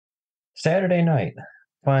Saturday night.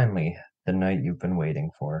 Finally, the night you've been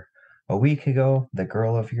waiting for. A week ago, the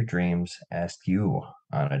girl of your dreams asked you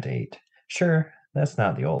on a date. Sure, that's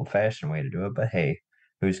not the old-fashioned way to do it, but hey,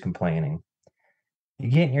 who's complaining?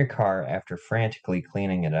 You get in your car after frantically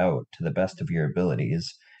cleaning it out to the best of your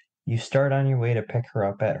abilities. You start on your way to pick her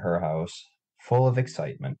up at her house, full of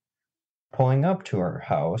excitement. Pulling up to her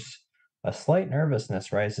house, a slight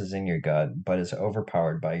nervousness rises in your gut, but is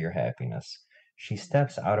overpowered by your happiness. She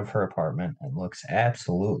steps out of her apartment and looks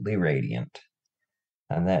absolutely radiant.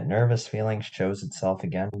 And that nervous feeling shows itself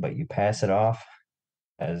again, but you pass it off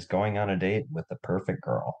as going on a date with the perfect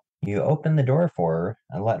girl. You open the door for her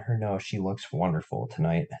and let her know she looks wonderful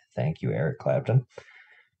tonight. Thank you, Eric Clapton.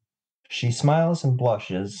 She smiles and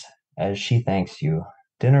blushes as she thanks you.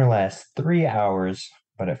 Dinner lasts 3 hours,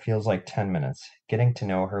 but it feels like 10 minutes. Getting to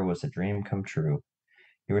know her was a dream come true.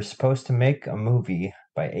 You were supposed to make a movie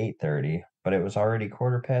by 8:30, but it was already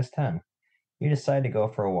 10:15. You decide to go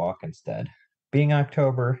for a walk instead. Being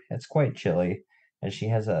October, it's quite chilly, and she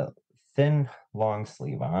has a thin long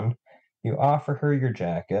sleeve on. You offer her your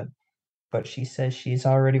jacket, but she says she's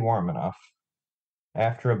already warm enough.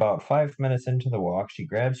 After about 5 minutes into the walk, she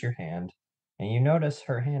grabs your hand, and you notice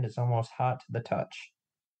her hand is almost hot to the touch,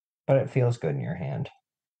 but it feels good in your hand.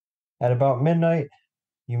 At about midnight,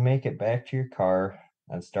 you make it back to your car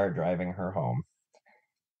and start driving her home.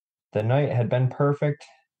 The night had been perfect,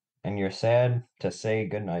 and you're sad to say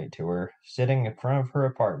goodnight to her. Sitting in front of her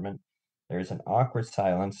apartment, there's an awkward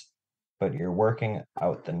silence, but you're working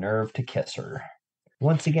out the nerve to kiss her.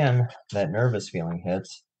 Once again, that nervous feeling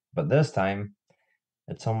hits, but this time,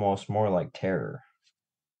 it's almost more like terror.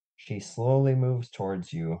 She slowly moves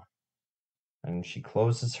towards you, and she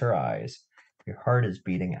closes her eyes. Your heart is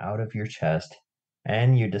beating out of your chest,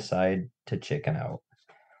 and you decide to chicken out.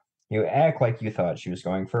 You act like you thought she was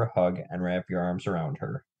going for a hug and wrap your arms around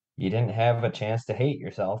her. You didn't have a chance to hate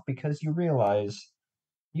yourself because you realize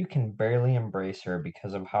you can barely embrace her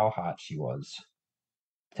because of how hot she was.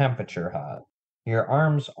 Temperature hot. Your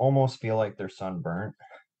arms almost feel like they're sunburnt.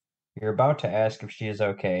 You're about to ask if she is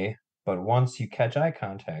okay, but once you catch eye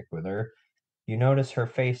contact with her, you notice her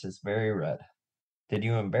face is very red. Did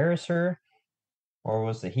you embarrass her, or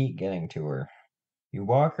was the heat getting to her? You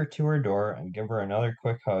walk her to her door and give her another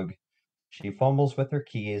quick hug. She fumbles with her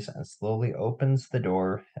keys and slowly opens the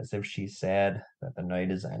door as if she's sad that the night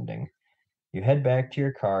is ending. You head back to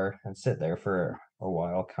your car and sit there for a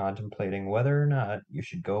while contemplating whether or not you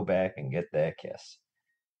should go back and get that kiss.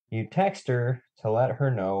 You text her to let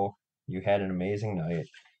her know you had an amazing night.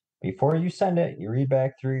 Before you send it, you read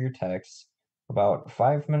back through your texts. About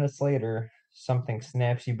 5 minutes later, something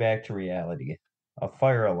snaps you back to reality. A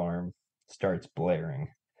fire alarm starts blaring.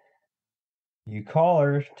 You call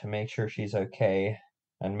her to make sure she's okay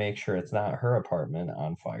and make sure it's not her apartment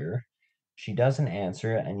on fire. She doesn't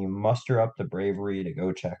answer, and you muster up the bravery to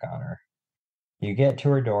go check on her. You get to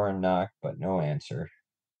her door and knock, but no answer.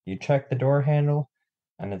 You check the door handle,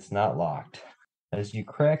 and it's not locked. As you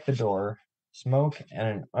crack the door, smoke and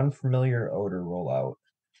an unfamiliar odor roll out.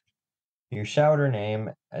 You shout her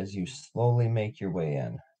name as you slowly make your way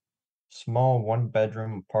in. Small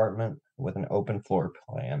one-bedroom apartment with an open floor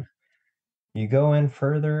plan. You go in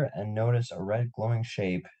further and notice a red glowing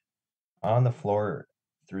shape on the floor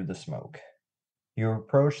through the smoke. You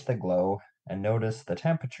approach the glow and notice the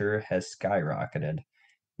temperature has skyrocketed.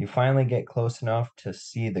 You finally get close enough to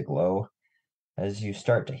see the glow as you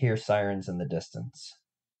start to hear sirens in the distance.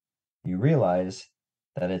 You realize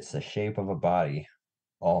that it's the shape of a body,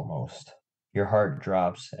 almost. Your heart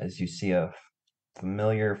drops as you see a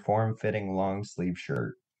familiar form-fitting long-sleeve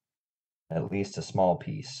shirt, at least a small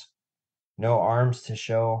piece. No arms to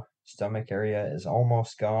show, stomach area is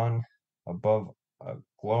almost gone, above a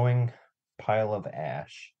glowing pile of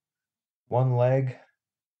ash. One leg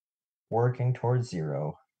working towards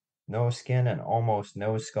zero. No skin and almost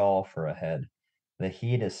no skull for a head. The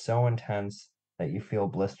heat is so intense that you feel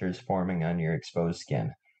blisters forming on your exposed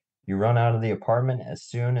skin. You run out of the apartment as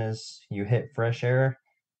soon as you hit fresh air.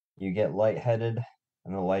 You get lightheaded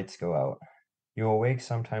and the lights go out. You awake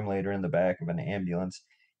sometime later in the back of an ambulance,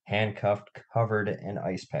 handcuffed, covered in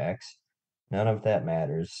ice packs. None of that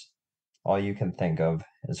matters. All you can think of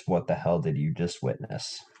is what the hell did you just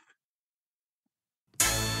witness?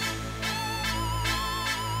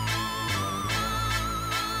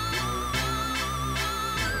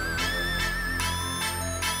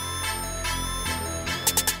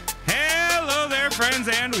 Hello there, friends,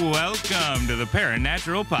 and welcome to the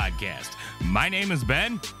Paranatural Podcast. My name is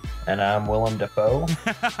Ben, And I'm Willem Dafoe.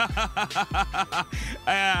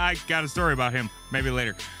 I got a story about him. Maybe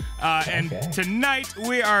later. And tonight,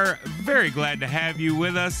 we are very glad to have you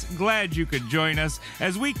with us. Glad you could join us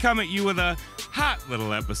as we come at you with a hot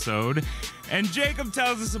little episode. And Jacob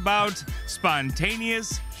tells us about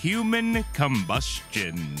spontaneous human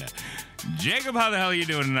combustion. Jacob, how the hell are you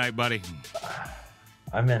doing tonight, buddy?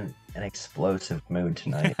 I'm in an explosive mood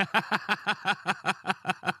tonight.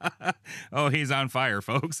 Oh, he's on fire,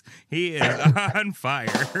 folks. He is on fire.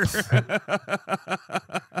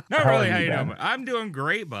 Not really. How you doing? I'm doing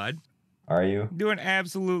great, bud. Are you? Doing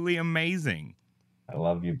absolutely amazing. I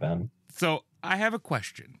love you, Ben. So I have a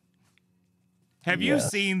question. Have you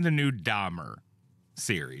seen the new Dahmer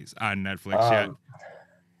series on Netflix yet?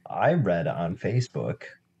 I read on Facebook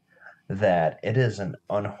that it is an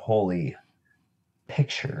unholy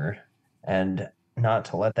picture and not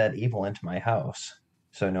to let that evil into my house.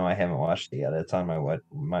 So no, I haven't watched it yet. It's on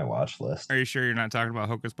my watch list. Are you sure you're not talking about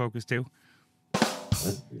Hocus Pocus 2?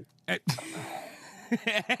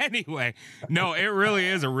 Anyway, no, it really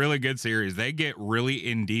is a really good series. They get really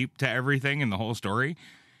in deep to everything in the whole story.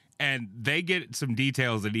 And they get some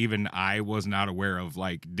details that even I was not aware of.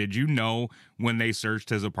 Like, did you know when they searched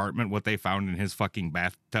his apartment what they found in his fucking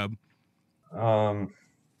bathtub?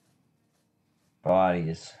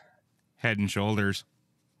 Bodies. Head and shoulders.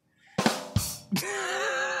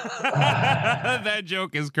 That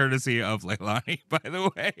joke is courtesy of Leilani, by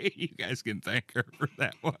the way. You guys can thank her for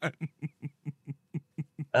that one.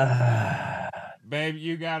 Babe,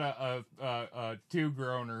 you got a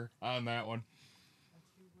two-groaner on that one.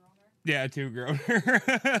 Yeah, two-groaner.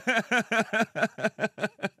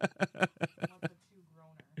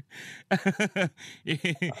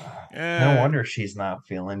 No wonder she's not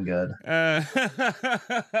feeling good.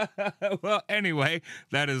 Well, anyway,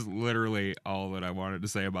 that is literally all that I wanted to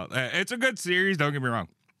say about that. It's a good series, don't get me wrong.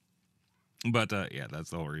 But, yeah, that's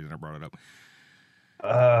the whole reason I brought it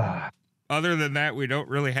up. Other than that, we don't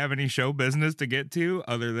really have any show business to get to,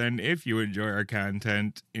 other than if you enjoy our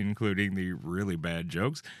content, including the really bad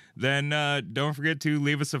jokes, then don't forget to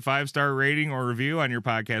leave us a 5-star rating or review on your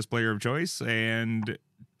podcast player of choice, and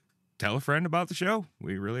tell a friend about the show.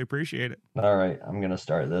 We really appreciate it. All right, I'm going to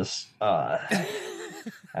start this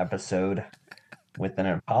episode with an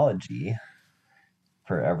apology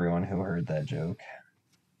for everyone who heard that joke.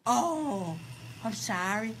 Oh, I'm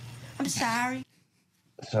sorry. I'm sorry.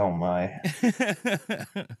 So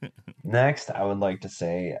next, I would like to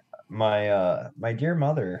say my dear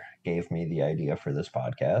mother gave me the idea for this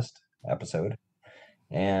podcast episode,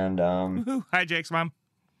 and hi, Jake's mom.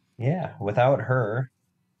 Yeah, without her,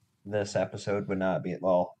 this episode would not be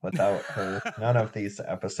without her, none of these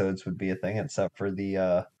episodes would be a thing except for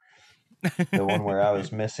the one where I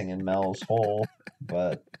was missing in Mel's hole,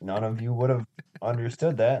 but none of you would have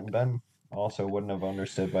understood that, and Ben also wouldn't have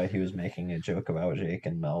understood why he was making a joke about Jake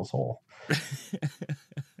and Mel's hole.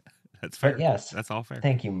 That's fair. But yes. That's all fair.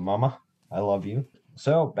 Thank you, Mama. I love you.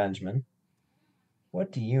 So, Benjamin,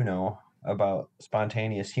 what do you know about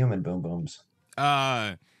spontaneous human boom booms?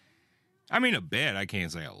 I mean, a bit. I can't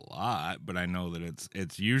say a lot, but I know that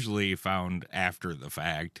it's usually found after the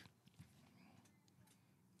fact.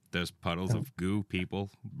 Those puddles of goo people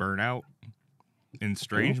burn out in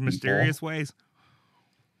strange, mysterious ways.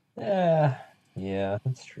 Yeah,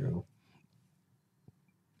 that's true.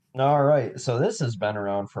 All right, so this has been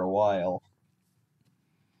around for a while.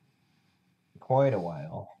 Quite a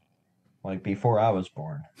while. Like before I was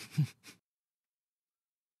born.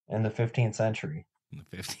 In the 15th century. In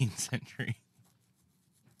the 15th century.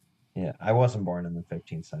 Yeah, I wasn't born in the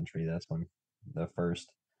 15th century. That's when the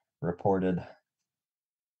first reported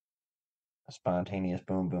spontaneous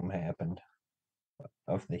boom boom happened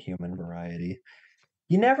of the human variety.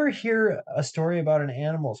 You never hear a story about an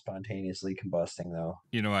animal spontaneously combusting, though.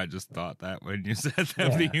 You know, I just thought that when you said that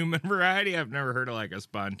of the human variety. I've never heard of like a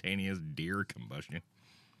spontaneous deer combustion.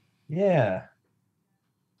 Yeah.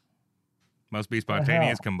 Must be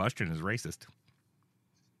spontaneous combustion is racist.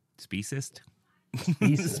 Speciest.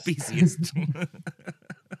 Speciest.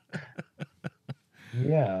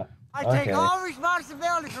 Yeah. I take all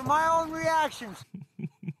responsibility for my own reactions.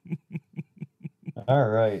 All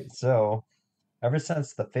right, so ever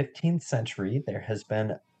since the 15th century, there has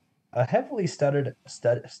been a heavily studied...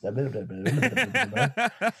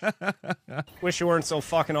 Wish you weren't so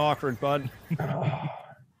fucking awkward, bud.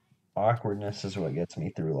 Awkwardness is what gets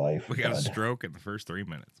me through life. We got a stroke in the first 3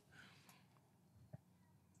 minutes.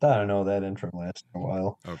 I don't know, that intro lasted a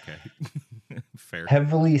while. Okay. Fair.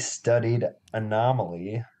 Heavily studied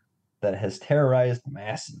anomaly that has terrorized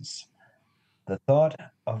masses. The thought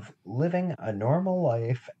of living a normal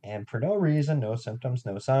life and for no reason, no symptoms,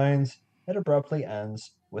 no signs, it abruptly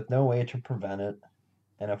ends with no way to prevent it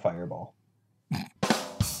in a fireball.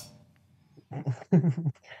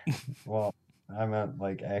 Well, I meant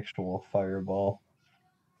like actual fireball.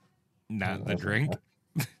 Not the drink.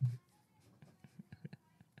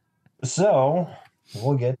 So,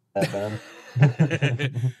 we'll get to that,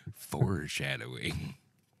 Ben. Foreshadowing.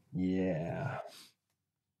 Yeah.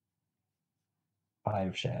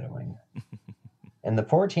 Five shadowing. In the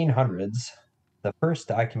 1400s, the first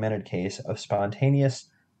documented case of spontaneous,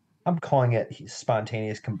 I'm calling it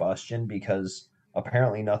spontaneous combustion because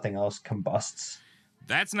apparently nothing else combusts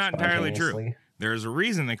That's not entirely true. There's a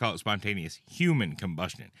reason they call it spontaneous human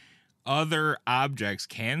combustion. Other objects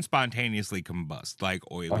can spontaneously combust, like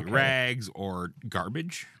oily rags or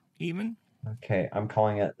garbage, even. Okay, I'm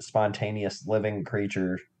calling it spontaneous living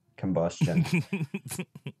creature combustion.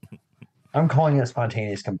 I'm calling it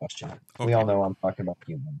spontaneous combustion. Okay. We all know I'm talking about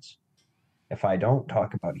humans. If I don't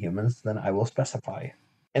talk about humans, then I will specify.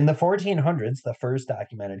 In the 1400s, the first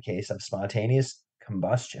documented case of spontaneous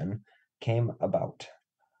combustion came about.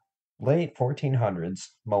 Late 1400s,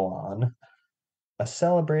 Milan, a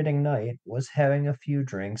celebrating knight, was having a few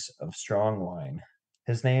drinks of strong wine.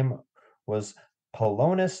 His name was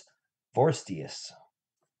Polonus Vorstius,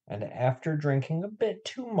 and after drinking a bit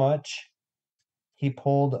too much, he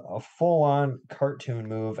pulled a full-on cartoon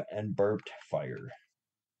move and burped fire.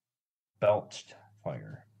 Belched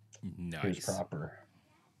fire. Nice. He was proper.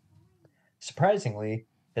 Surprisingly,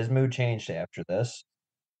 his mood changed after this.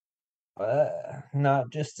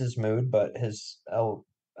 Not just his mood, but his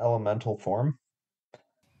elemental form.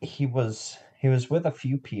 He was with a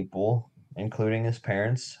few people, including his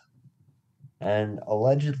parents, and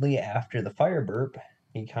allegedly after the fire burp,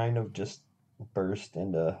 he kind of just burst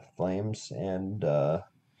into flames and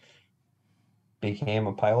became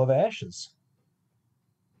a pile of ashes.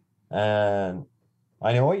 And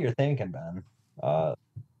I know what you're thinking, Ben.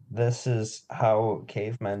 This is how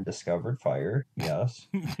cavemen discovered fire, yes.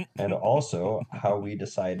 And also how we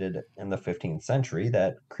decided in the 15th century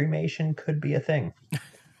that cremation could be a thing.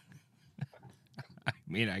 I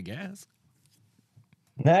mean, I guess.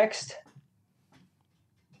 Next,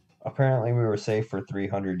 apparently we were safe for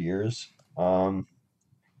 300 years. We're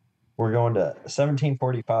going to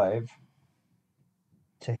 1745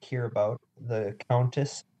 to hear about the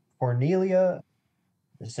Countess Cornelia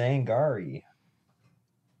Zangari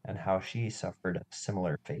and how she suffered a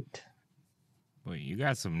similar fate. Boy, you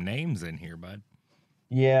got some names in here, bud.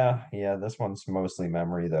 Yeah, this one's mostly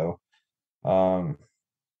memory, though.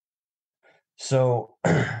 So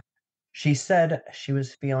she said she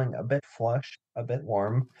was feeling a bit flush, a bit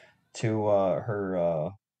warm to her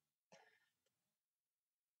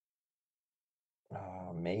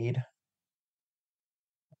maid.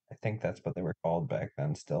 I think that's what they were called back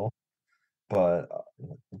then still. But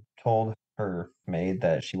told her maid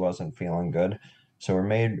that she wasn't feeling good. So her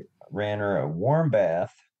maid ran her a warm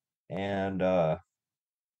bath and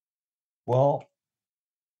well,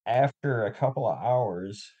 after a couple of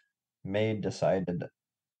hours, maid decided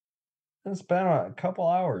it's been a couple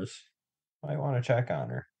hours. I want to check on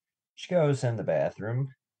her. She goes in the bathroom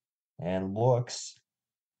and looks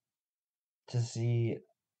to see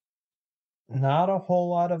not a whole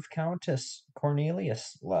lot of Countess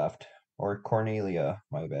Cornelius left. Or Cornelia,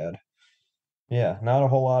 my bad. Yeah, not a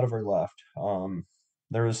whole lot of her left.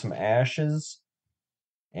 There was some ashes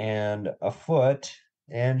and a foot,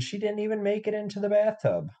 and she didn't even make it into the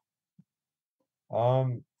bathtub.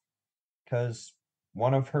 Because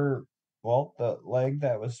one of her, well, the leg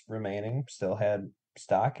that was remaining still had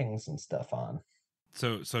stockings and stuff on.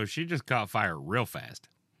 So she just caught fire real fast.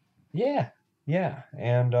 Yeah,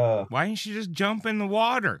 and why didn't she just jump in the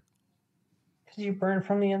water? Because you burn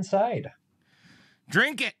from the inside.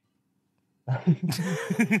 Drink it.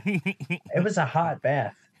 It was a hot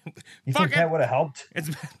bath. You think that would have helped?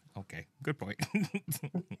 Okay, good point.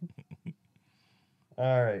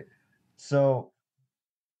 All right, so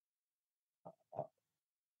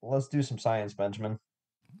let's do some science, Benjamin.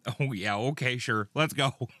 Oh yeah, okay, sure. Let's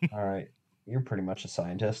go. All right, you're pretty much a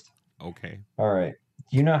scientist. Okay. All right.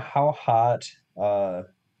 Do you know how hot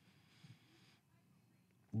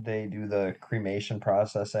they do the cremation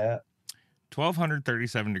process at?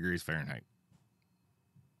 1,237 degrees Fahrenheit.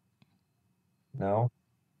 No.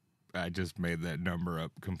 I just made that number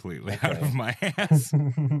up completely out of my ass.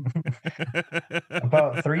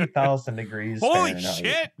 About 3,000 degrees Holy Fahrenheit.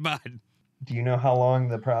 shit, bud. Do you know how long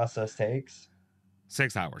the process takes?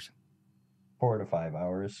 6 hours. 4 to 5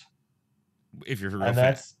 hours. If you're real and fat.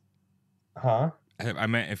 That's... Huh? I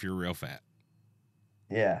meant if you're real fat.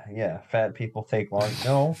 Yeah. Fat people take long.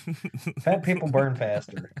 No, fat people burn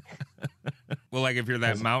faster. Well, like if you're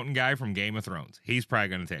that 'Cause mountain guy from Game of Thrones, he's probably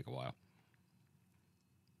going to take a while.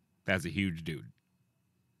 That's a huge dude.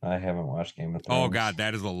 I haven't watched Game of Oh Thrones. God,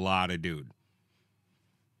 that is a lot of dude.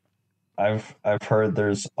 I've heard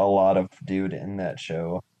there's a lot of dude in that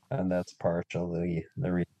show, and that's partially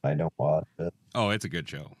the reason I don't watch it. Oh, it's a good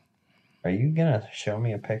show. Are you gonna show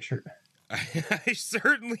me a picture? I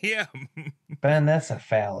certainly am. Ben, that's a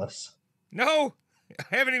phallus. No,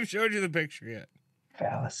 I haven't even showed you the picture yet.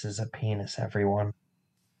 Phallus is a penis, everyone.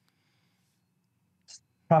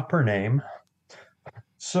 Proper name.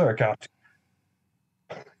 Sir got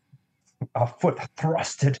a foot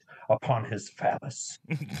thrusted upon his phallus.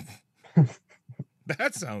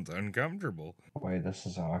 That sounds uncomfortable. Wait, this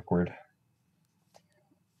is awkward.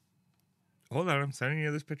 Hold on, I'm sending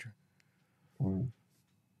you this picture.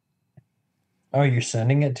 Oh, you're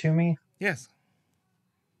sending it to me? Yes.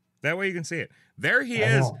 That way you can see it. There he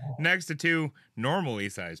is next to two normally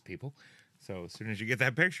sized people. So as soon as you get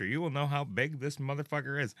that picture, you will know how big this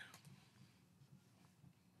motherfucker is.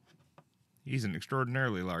 He's an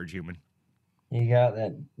extraordinarily large human. You got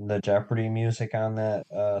the Jeopardy music on that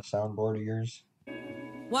soundboard of yours?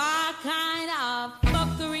 What kind of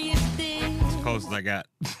fuckery is this? It's close as I got.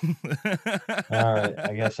 All right,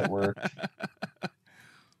 I guess it worked.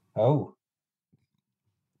 Oh.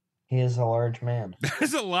 He is a large man.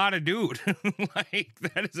 That's a lot of dude. Like,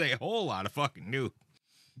 that is a whole lot of fucking dude.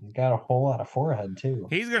 He's got a whole lot of forehead, too.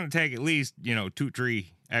 He's going to take at least,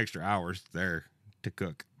 2-3 extra hours there to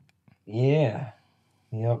cook. Yeah.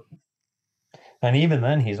 Yep. And even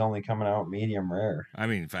then, he's only coming out medium rare. I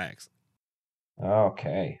mean, facts.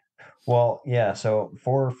 Okay. Well, yeah, so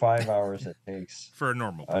 4 or 5 hours it takes For a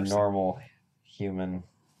normal a person. normal human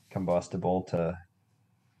combustible to,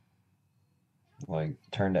 like,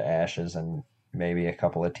 turn to ashes and maybe a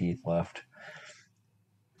couple of teeth left.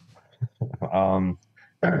 In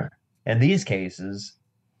these cases,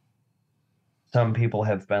 some people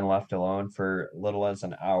have been left alone for little as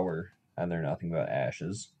an hour and they're nothing but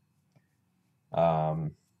ashes.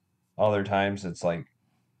 Other times it's like,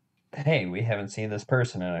 hey, we haven't seen this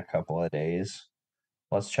person in a couple of days.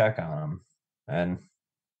 Let's check on them. And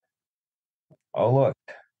oh, look,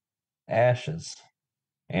 ashes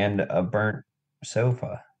and a burnt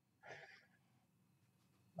sofa.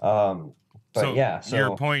 But so yeah,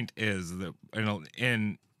 your point is that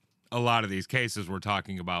in a lot of these cases, we're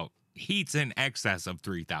talking about heats in excess of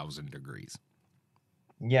 3,000 degrees.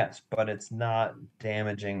 Yes, but it's not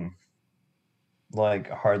damaging like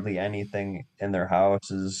hardly anything in their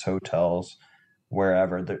houses, hotels,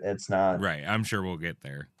 wherever. It's not Right. I'm sure we'll get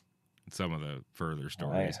there. Some of the further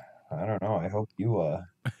stories. I don't know. I hope you I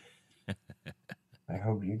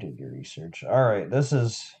hope you did your research. All right, this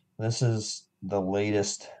is the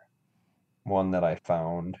latest one that I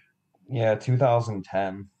found. Yeah,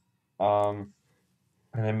 2010. And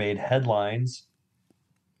it made headlines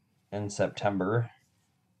in September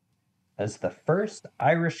as the first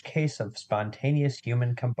Irish case of spontaneous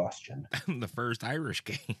human combustion. The first Irish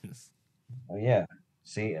case. Oh yeah.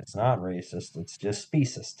 See, it's not racist, it's just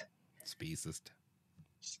speciest. Speciest.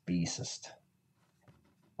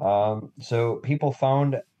 So people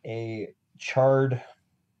found a charred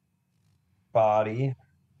body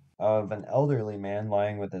of an elderly man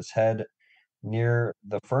lying with his head near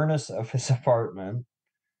the furnace of his apartment.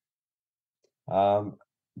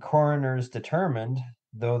 Coroners determined,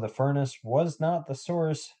 though the furnace was not the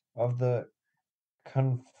source of the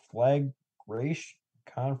conflagration.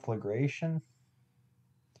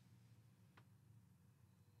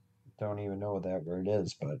 Don't even know what that word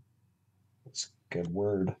is, but it's a good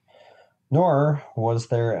word. Nor was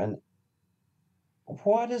there an...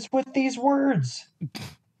 What is with these words?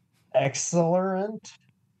 Accelerant?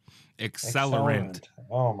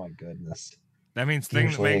 Oh my goodness. That means thing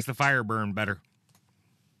that makes the fire burn better.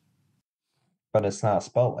 But it's not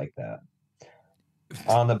spelled like that.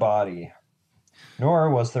 On the body. Nor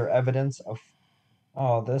was there evidence of,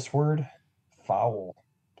 this word, foul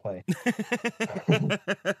play.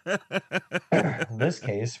 This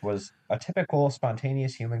case was a typical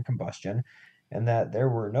spontaneous human combustion in that there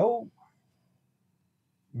were no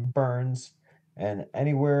burns and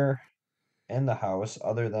anywhere in the house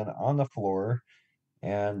other than on the floor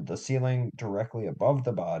and the ceiling directly above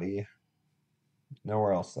the body.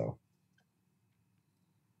 Nowhere else though.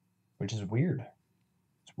 Which is weird.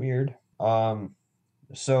 It's weird.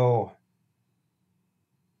 So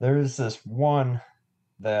there's this one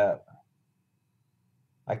that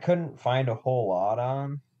I couldn't find a whole lot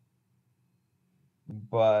on,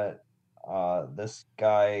 but this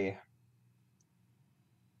guy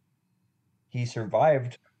he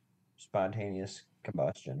survived spontaneous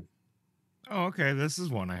combustion. Oh, okay. This is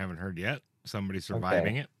one I haven't heard yet. Somebody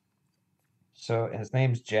surviving Okay. it. So his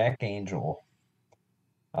name's Jack Angel.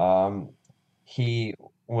 Um, he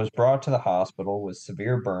was brought to the hospital with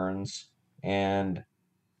severe burns, and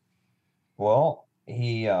well,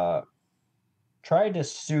 he tried to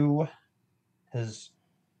sue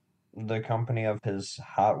the company of his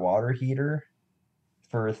hot water heater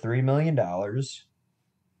for $3 million.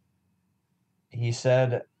 He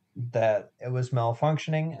said that it was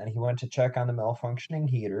malfunctioning, and he went to check on the malfunctioning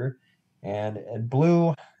heater, and it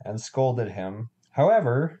blew and scolded him.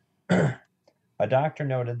 However, a doctor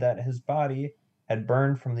noted that his body had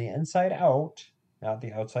burned from the inside out, not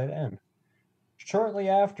the outside in. Shortly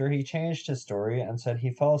after, he changed his story and said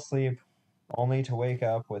he fell asleep only to wake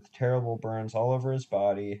up with terrible burns all over his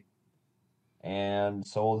body, and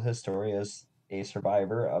sold his story as a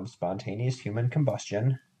survivor of spontaneous human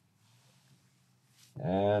combustion.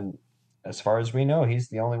 And as far as we know, he's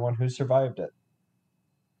the only one who survived it.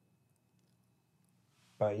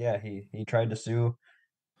 But yeah, he tried to sue,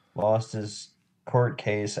 lost his court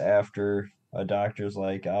case after a doctor's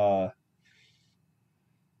like, you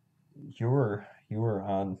were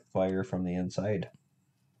on fire from the inside.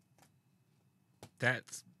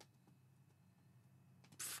 That's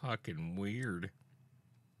fucking weird.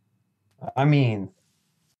 I mean,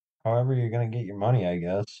 however you're gonna get your money, I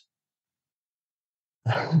guess.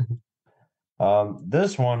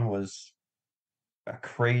 This one was a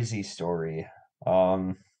crazy story.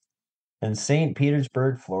 Um, in St.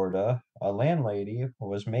 Petersburg, Florida, a landlady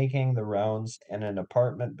was making the rounds in an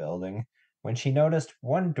apartment building when she noticed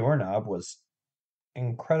one doorknob was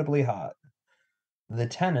incredibly hot. The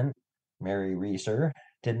tenant, Mary Reeser,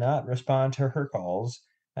 did not respond to her calls,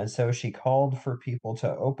 and so she called for people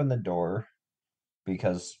to open the door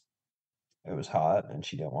because it was hot and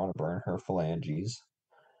she didn't want to burn her phalanges.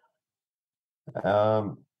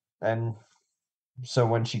 And so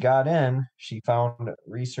when she got in, she found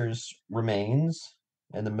Reeser's remains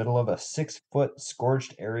in the middle of a 6-foot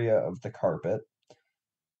scorched area of the carpet.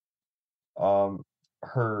 Um,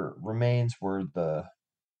 her remains were the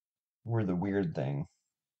weird thing.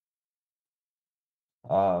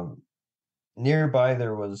 Um, Nearby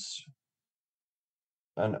there was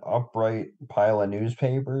an upright pile of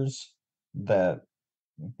newspapers that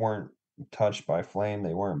weren't touched by flame.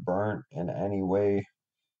 They weren't burnt in any way.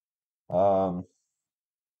 Um,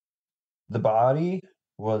 the body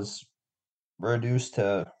was reduced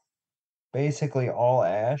to basically all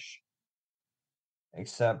ash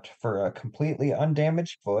except for a completely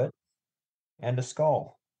undamaged foot and a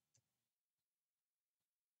skull.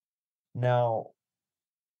 Now,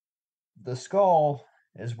 the skull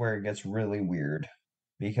is where it gets really weird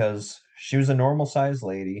because she was a normal sized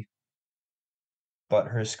lady, but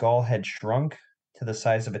her skull had shrunk to the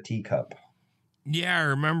size of a teacup. Yeah, I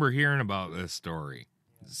remember hearing about this story.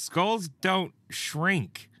 Skulls don't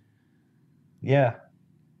shrink. Yeah,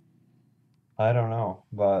 I don't know,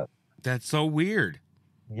 but That's so weird.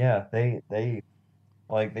 yeah, they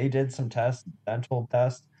did some tests, dental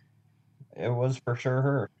tests. It was for sure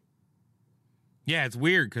her. Yeah, it's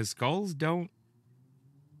weird because skulls they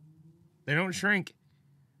don't shrink.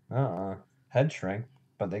 Head shrink,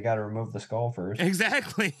 but they got to remove the skull first.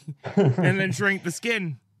 Exactly. And then shrink the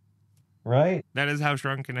skin. Right? That is how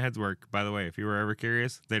shrunken heads work, by the way. If you were ever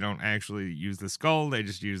curious, they don't actually use the skull, they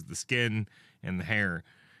just use the skin and the hair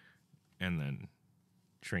and then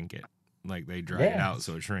shrink it. Like they dry it out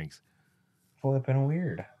so it shrinks. Flipping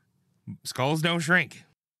weird. Skulls don't shrink.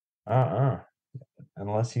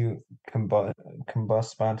 Unless you combust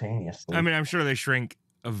spontaneously. I mean, I'm sure they shrink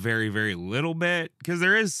a very, very little bit because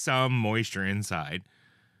there is some moisture inside.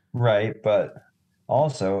 Right, but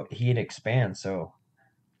also he'd expand, so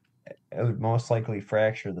it would most likely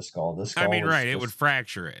fracture the skull. The skull I mean, was right, it just, would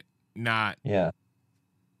fracture it. Not yeah,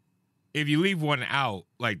 if you leave one out,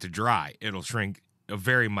 like to dry, it'll shrink a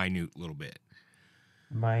very minute little bit.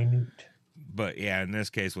 minute. But yeah, in this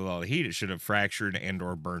case, with all the heat, it should have fractured and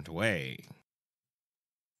or burnt away.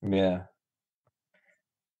 Yeah.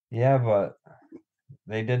 Yeah, but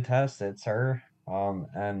they did test it, sir.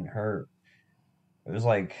 And it was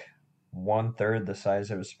like 1/3 the size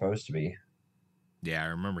it was supposed to be. Yeah, I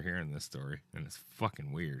remember hearing this story, and it's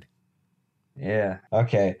fucking weird. Yeah.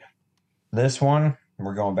 Okay. This one,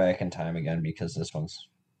 we're going back in time again because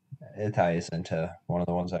it ties into one of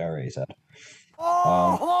the ones I already said.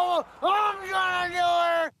 Oh, I'm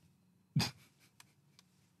gonna do her!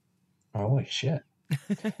 Holy shit.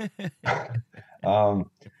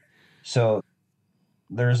 So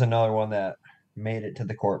there's another one that made it to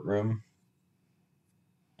the courtroom,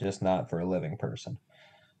 just not for a living person.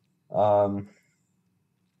 Um,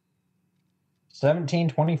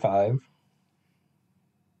 1725.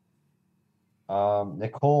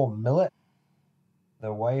 Nicole Millet,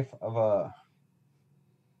 the wife of a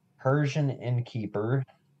Persian innkeeper,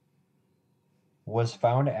 was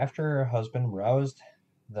found after her husband roused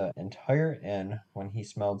the entire inn when he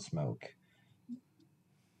smelled smoke.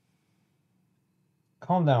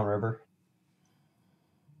 Calm down, River.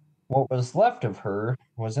 What was left of her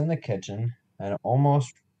was in the kitchen and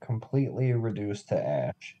almost completely reduced to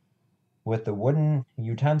ash, with the wooden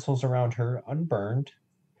utensils around her unburned.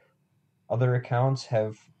 Other accounts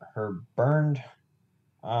have her burned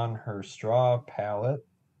on her straw pallet,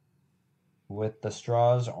 with the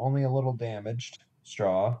straws only a little damaged.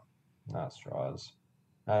 Straw, not straws.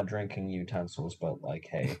 Not drinking utensils, but like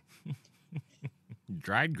hay.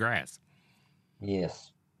 Dried grass.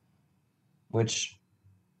 Yes. Which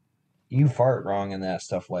you fart wrong and that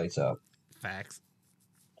stuff lights up. Facts.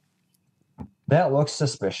 That looks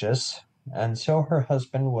suspicious. And so her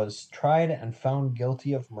husband was tried and found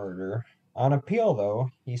guilty of murder. On appeal, though,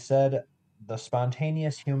 he said the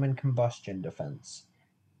spontaneous human combustion defense.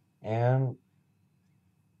 And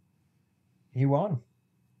he won.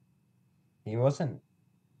 He wasn't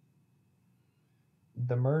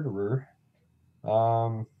the murderer.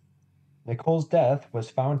 Nicole's death was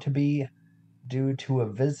found to be due to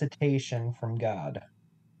a visitation from God.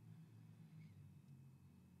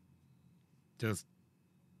 Just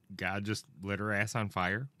God just lit her ass on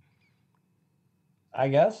fire. I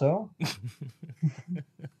guess so.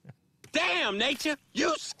 Damn, nature,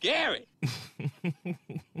 you scary.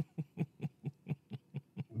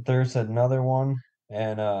 There's another one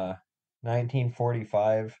in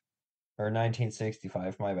 1945 or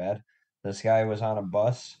 1965, my bad. This guy was on a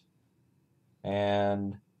bus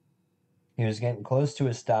and he was getting close to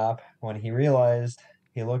his stop when he realized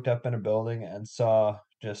he looked up in a building and saw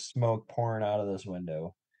just smoke pouring out of this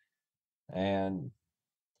window. And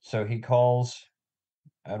so he calls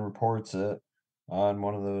and reports it on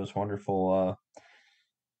one of those wonderful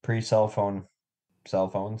pre-cell cell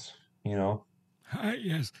phones, you know. Hi,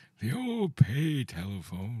 yes, the old pay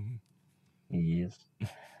telephone. Yes.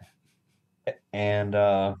 And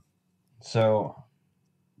so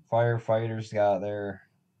firefighters got there,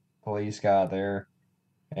 police got there,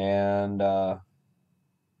 and there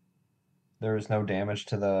was no damage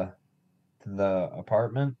to the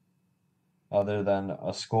apartment other than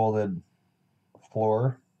a scalded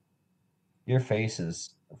floor. Your face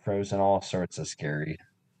is frozen all sorts of scary.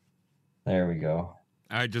 There we go.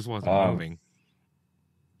 I just wasn't moving.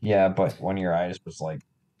 Yeah, but when your eyes was like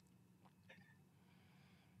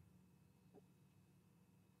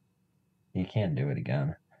you can't do it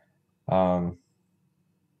again.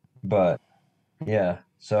 But yeah,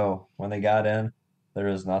 so when they got in, there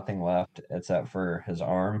was nothing left except for his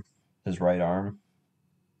arm, his right arm,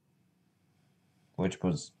 which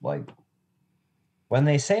was like when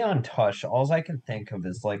they say untouched, all I can think of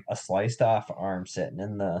is like a sliced off arm sitting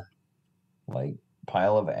in the like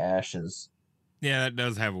pile of ashes. Yeah, that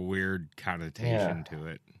does have a weird connotation to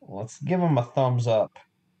it. Let's give him a thumbs up.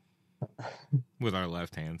 With our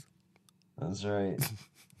left hands. That's right.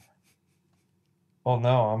 Well,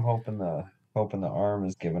 no, I'm hoping the arm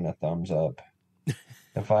is giving a thumbs up.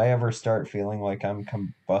 If I ever start feeling like I'm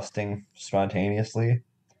combusting spontaneously,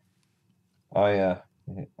 oh yeah,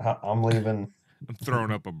 I'm leaving. I'm throwing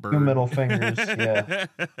up a bird. 2 middle fingers, yeah.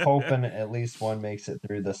 Hoping at least one makes it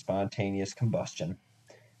through the spontaneous combustion.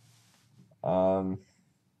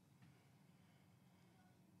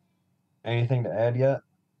 Anything to add yet?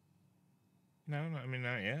 No, I mean,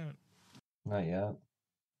 not yet. Not yet.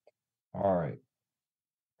 All right.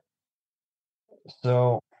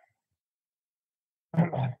 So,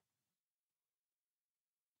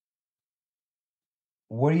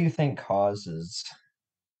 what do you think causes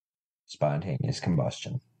spontaneous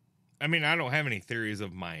combustion? I mean, I don't have any theories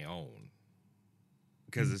of my own.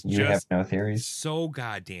 Because it's You have just no theories? so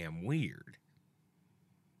goddamn weird.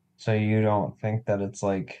 So you don't think that it's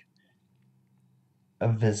like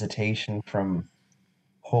a visitation from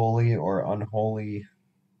holy or unholy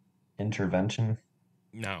intervention?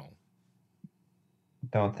 No.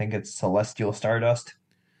 Don't think it's celestial stardust?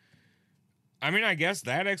 I mean, I guess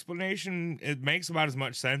that explanation, it makes about as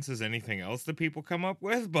much sense as anything else that people come up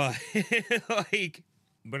with, but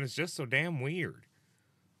but it's just so damn weird.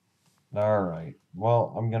 All right.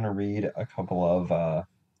 Well, I'm going to read a couple of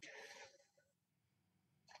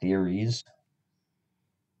theories.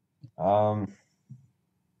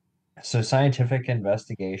 So scientific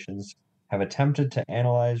investigations have attempted to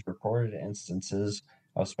analyze recorded instances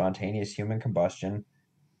of spontaneous human combustion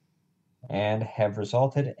and have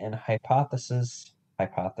resulted in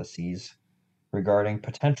hypotheses regarding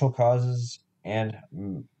potential causes and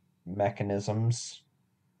mechanisms,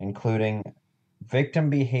 including victim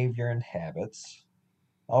behavior and habits,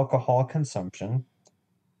 alcohol consumption,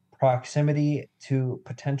 proximity to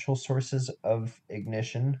potential sources of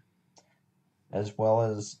ignition, as well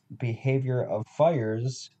as behavior of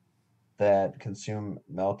fires that consume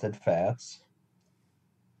melted fats,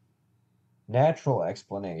 natural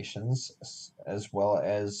explanations, as well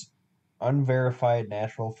as unverified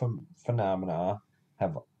natural phenomena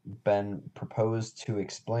have been proposed to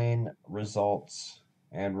explain results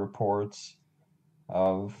and reports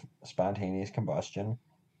of spontaneous combustion.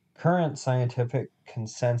 Current scientific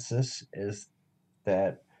consensus is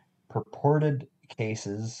that purported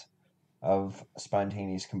cases of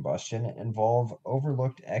spontaneous combustion involve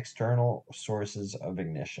overlooked external sources of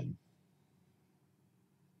ignition.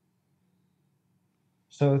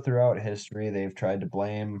 So throughout history, they've tried to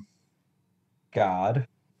blame God.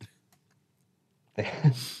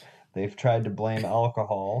 They've tried to blame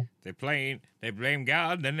alcohol. They blame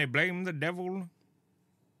God, then they blame the devil,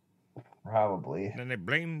 Probably. then they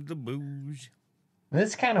blame the booze.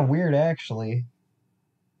 It's kind of weird, actually.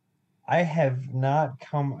 I have not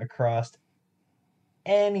come across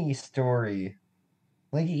any story,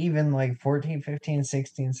 like even like 14th, 15th,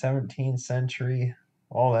 16th, 17th century,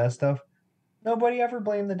 all that stuff. Nobody ever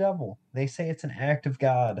blamed the devil. They say it's an act of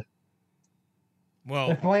God. They're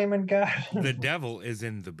Well, blaming God. the devil is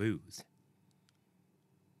in the booze.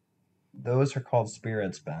 Those are called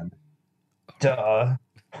spirits, Ben. Duh.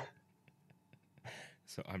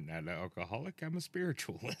 So I'm not an alcoholic, I'm a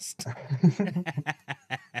spiritualist.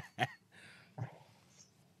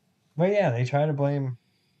 But yeah, they try to blame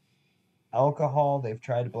alcohol. They've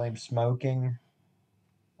tried to blame smoking.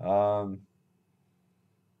 Fat.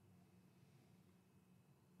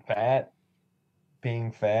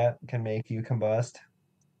 Being fat can make you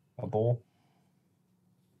combustible.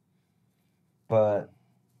 But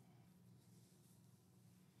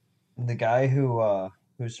the guy who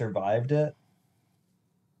survived it,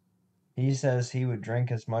 he says he would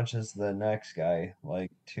drink as much as the next guy,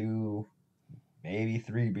 like 2, maybe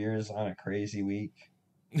 3 beers on a crazy week.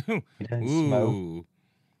 He didn't smoke. Ooh,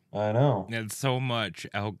 I know. that's so much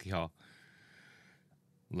alcohol.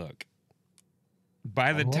 Look,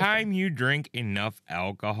 by the time you drink enough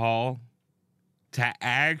alcohol to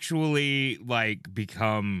actually like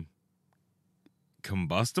become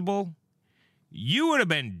combustible, you would have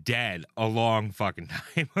been dead a long fucking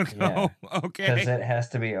time ago. Yeah, okay, because it has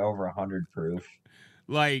to be over 100 proof.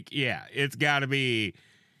 like, yeah, it's got to be.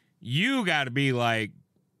 You got to be like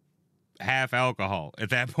half alcohol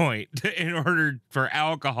at that point in order for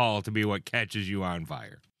alcohol to be what catches you on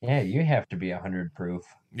fire. Yeah, you have to be 100 proof.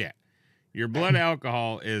 Yeah. Your blood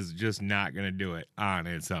alcohol is just not going to do it on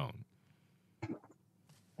its own.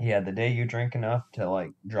 Yeah, the day you drink enough to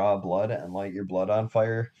like draw blood and light your blood on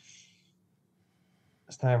fire,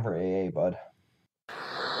 it's time for AA, bud.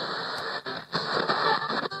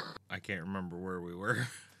 I can't remember where we were.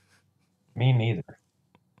 Me neither.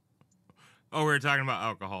 Oh, we were talking about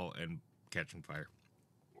alcohol and catching fire.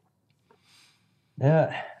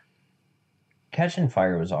 Yeah, Catching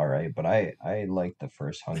Fire was all right, but I liked the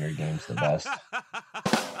first Hunger Games the best.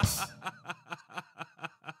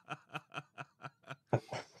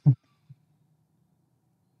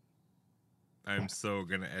 I'm so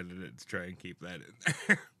going to edit it to try and keep that in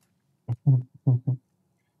there.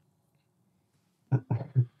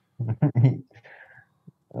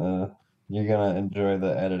 You're gonna enjoy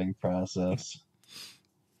the editing process.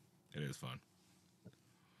 It is fun.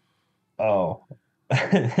 Oh,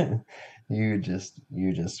 you just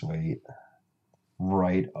wait.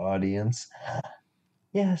 Right, audience.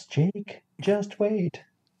 Yes, Jake, just wait.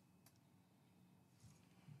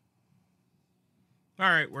 All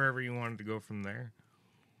right, wherever you wanted to go from there.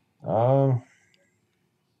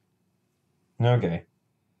 Okay.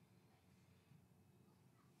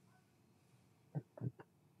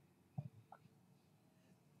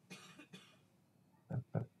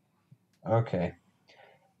 Okay.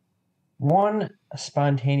 One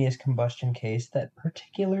spontaneous combustion case that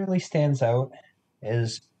particularly stands out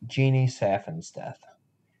is Jeannie Saffin's death.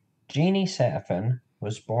 Jeannie Saffin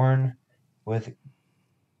was born with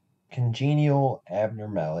congenital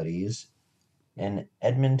abnormalities in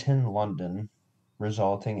Edmonton, London,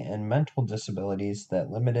 resulting in mental disabilities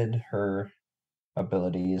that limited her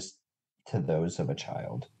abilities to those of a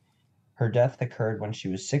child. Her death occurred when she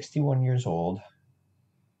was 61 years old.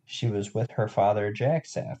 She was with her father, Jack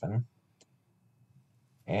Saffin,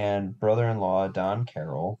 and brother-in-law, Don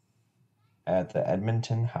Carroll, at the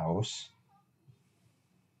Edmonton house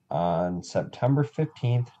on September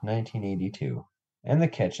 15th, 1982. In the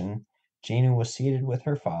kitchen, Gina was seated with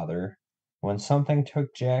her father. When something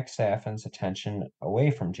took Jack Saffin's attention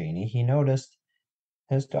away from Jeannie, he noticed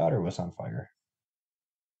his daughter was on fire.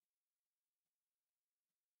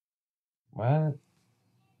 What?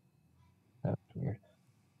 That's weird.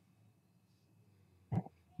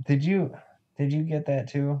 Did you get that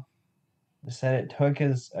too? It said it took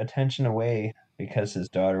his attention away because his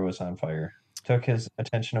daughter was on fire. Took his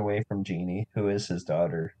attention away from Jeannie, who is his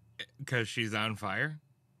daughter. Because she's on fire?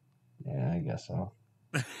 Yeah, I guess so.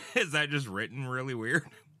 Is that just written really weird?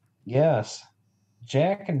 Yes.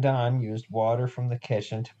 Jack and Don used water from the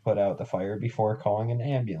kitchen to put out the fire before calling an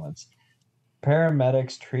ambulance.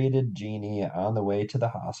 Paramedics treated Jeannie on the way to the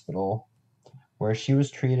hospital, where she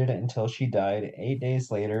was treated until she died 8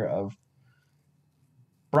 days later of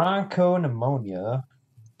bronchopneumonia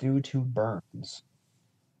due to burns.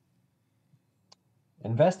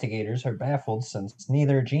 Investigators are baffled since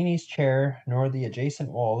neither Jeannie's chair nor the adjacent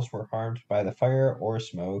walls were harmed by the fire or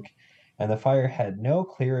smoke, and the fire had no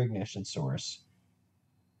clear ignition source.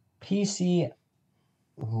 PC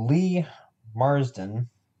Lee Marsden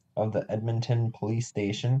of the Edmonton Police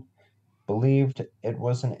Station believed it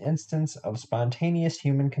was an instance of spontaneous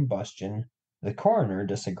human combustion. The coroner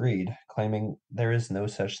disagreed, claiming there is no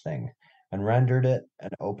such thing, and rendered it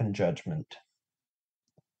an open judgment.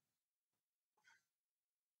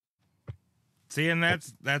 See, and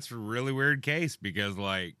that's a really weird case because,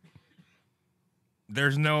 like,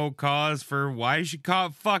 there's no cause for why she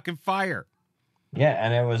caught fucking fire. Yeah,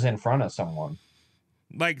 and it was in front of someone.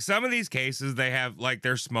 Like, some of these cases, they have, like,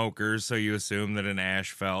 they're smokers, so you assume that an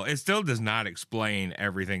ash fell. It still does not explain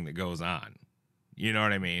everything that goes on. You know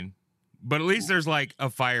what I mean? But at least there's, like, a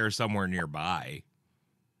fire somewhere nearby.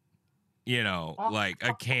 You know, like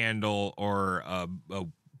a candle or a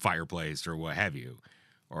fireplace or what have you.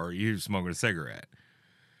 Or you smoking a cigarette.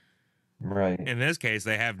 Right. In this case,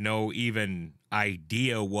 they have no even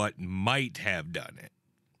idea what might have done it.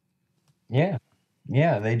 Yeah.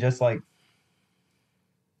 Yeah, they just like.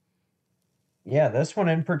 Yeah, this one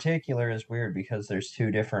in particular is weird because there's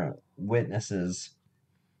two different witnesses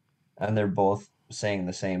and they're both saying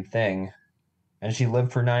the same thing. And she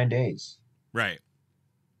lived for 9 days. Right.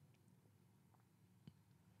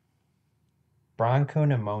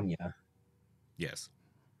 Bronchopneumonia. Yes.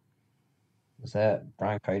 Is that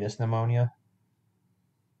bronchitis pneumonia?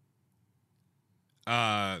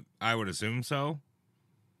 I would assume so.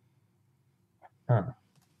 Huh.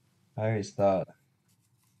 I always thought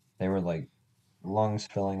they were like lungs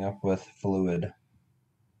filling up with fluid.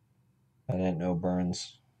 I didn't know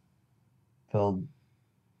burns filled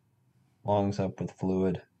lungs up with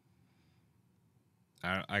fluid.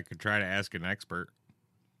 I could try to ask an expert.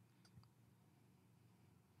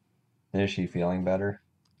 Is she feeling better?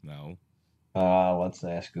 No. Let's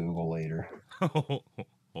ask Google later. Hold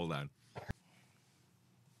on.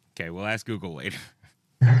 Okay, we'll ask Google later.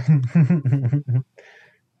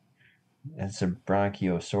 It's a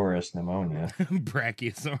bronchiosaurus pneumonia.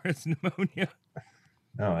 Brachiosaurus pneumonia.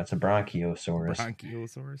 No, it's a bronchiosaurus.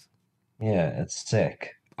 Bronchiosaurus. Yeah, it's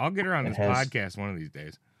sick. I'll get her on this podcast one of these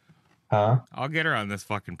days. Huh? I'll get her on this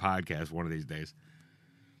fucking podcast one of these days.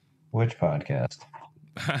 Which podcast?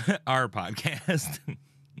 Our podcast.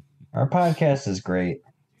 Our podcast is great.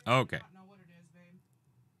 Okay.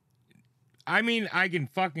 I mean, I can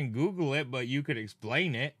fucking Google it, but you could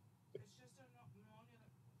explain it. It's just a pneumonia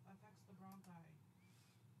that affects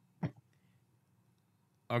the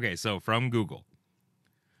bronchi. Okay, so from Google.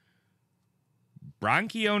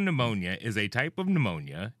 Bronchopneumonia is a type of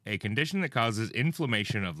pneumonia, a condition that causes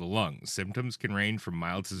inflammation of the lungs. Symptoms can range from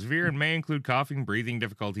mild to severe and may include coughing, breathing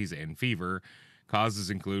difficulties, and fever. Causes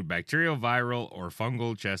include bacterial, viral, or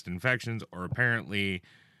fungal chest infections, or apparently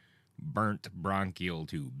burnt bronchial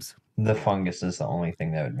tubes. The fungus is the only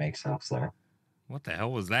thing that would make sense there. What the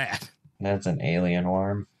hell was that? That's an alien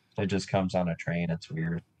alarm. It just comes on a train. It's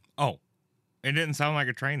weird. Oh, it didn't sound like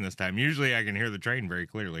a train this time. Usually I can hear the train very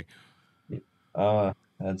clearly.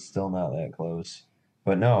 That's still not that close.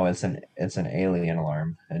 But no, it's an alien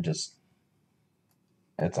alarm. It's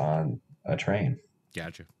on a train.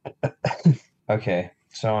 Gotcha. Okay,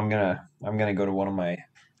 so I'm gonna go to one of my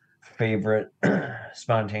favorite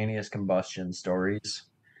spontaneous combustion stories.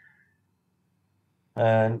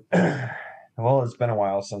 And well, it's been a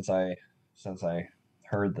while since I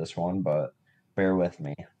heard this one, but bear with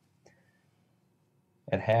me.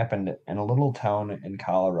 It happened in a little town in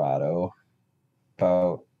Colorado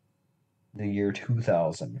about the year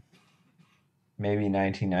 2000, maybe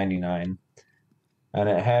 1999. And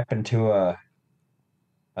it happened to a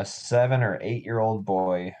 7 or 8-year-old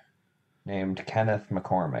boy named Kenneth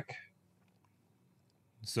McCormick.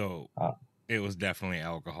 So It was definitely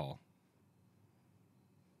alcohol.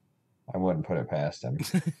 I wouldn't put it past him.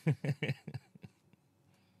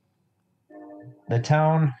 The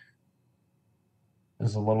town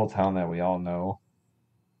is a little town that we all know.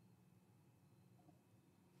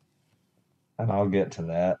 And I'll get to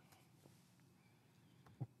that.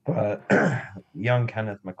 But young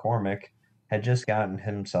Kenneth McCormick had just gotten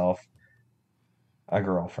himself a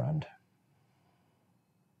girlfriend.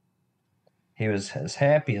 He was as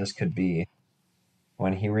happy as could be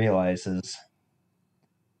when he realizes,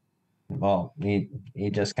 well, he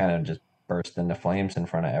just kind of just burst into flames in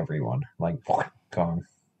front of everyone, like gone.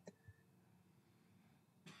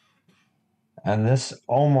 And this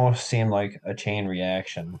almost seemed like a chain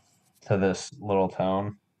reaction to this little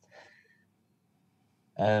town.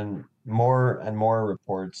 And more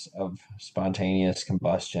reports of spontaneous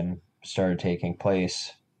combustion started taking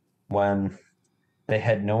place when they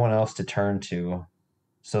had no one else to turn to.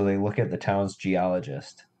 So they look at the town's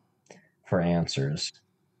geologist for answers.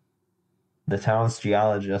 The town's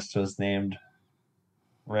geologist was named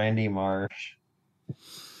Randy Marsh,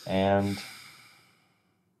 and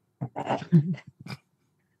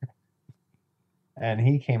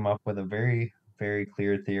he came up with a very, very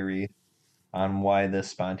clear theory on why this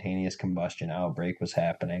spontaneous combustion outbreak was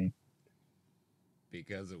happening.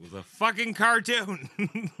 Because it was a fucking cartoon.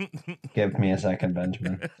 Give me a second,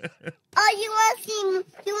 Benjamin. Oh, you want me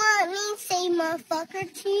to say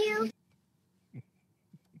motherfucker to you?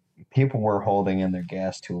 People were holding in their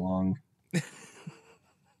gas too long.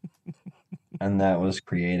 And that was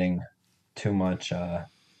creating too much,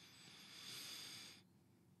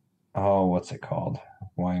 what's it called?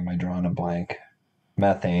 Why am I drawing a blank?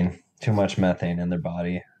 Methane. Too much methane in their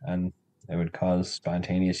body, and it would cause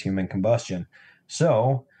spontaneous human combustion.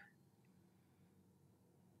 So,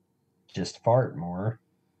 just fart more.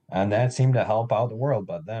 And that seemed to help out the world,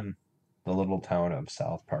 but then the little town of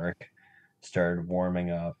South Park started warming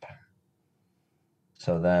up.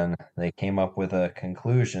 So then they came up with a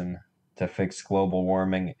conclusion to fix global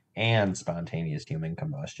warming and spontaneous human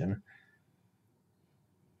combustion.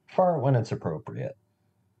 Fart when it's appropriate.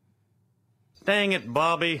 Dang it,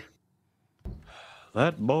 Bobby.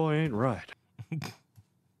 That boy ain't right.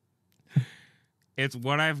 It's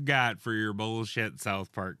what I've got for your bullshit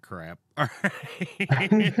South Park crap. All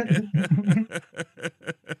right.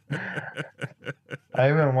 I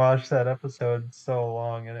haven't watched that episode so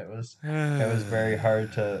long, and it was very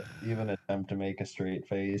hard to even attempt to make a straight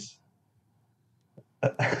face.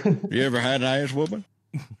 You ever had an ass whooping?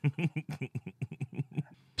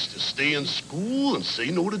 To stay in school and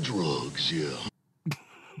say no to drugs, yeah.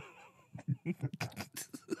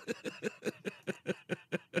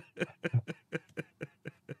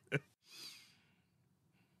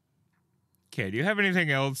 Okay, do you have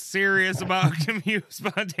anything else serious about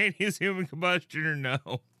spontaneous human combustion or no?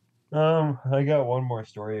 I got one more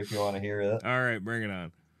story if you want to hear it. All right, bring it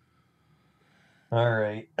on. All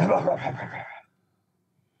right.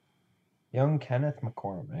 Young Kenneth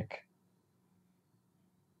McCormick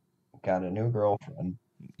got a new girlfriend.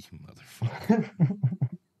 You motherfucker.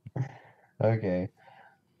 Okay.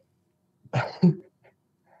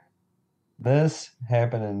 This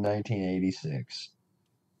happened in 1986.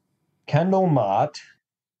 Kendall Mott,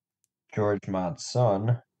 George Mott's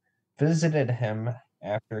son, visited him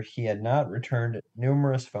after he had not returned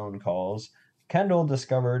numerous phone calls. Kendall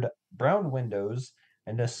discovered brown windows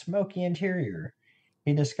and a smoky interior.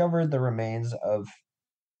 He discovered the remains of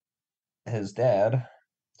his dad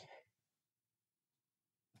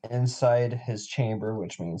inside his chamber,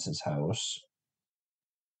 which means his house.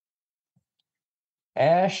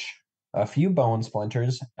 Ash, a few bone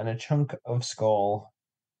splinters, and a chunk of skull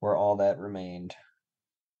were all that remained.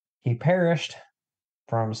 He perished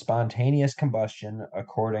from spontaneous combustion,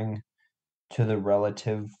 according to the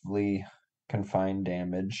relatively confined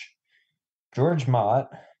damage. George Mott,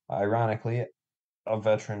 ironically a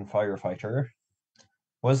veteran firefighter,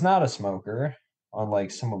 was not a smoker, unlike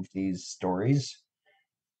some of these stories.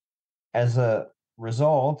 As a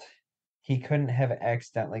result, he couldn't have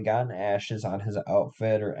accidentally gotten ashes on his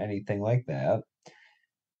outfit or anything like that.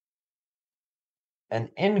 An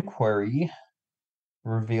inquiry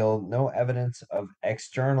revealed no evidence of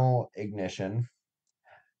external ignition.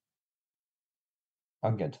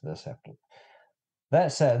 I'll get to this after.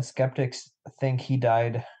 That said, skeptics think he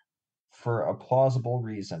died for a plausible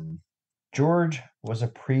reason. George was a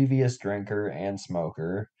previous drinker and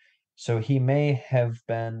smoker, so he may have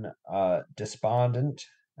been despondent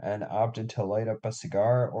and opted to light up a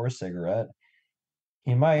cigar or cigarette.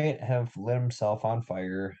 He might have lit himself on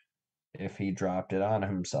fire if he dropped it on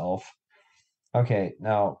himself. Okay,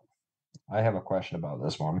 now I have a question about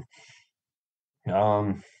this one.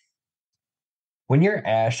 When your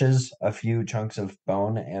ashes a few chunks of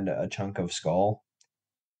bone and a chunk of skull,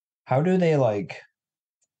 how do they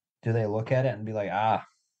do they look at it and be like, ah,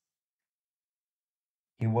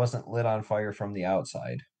 he wasn't lit on fire from the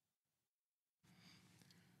outside?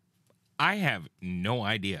 I have no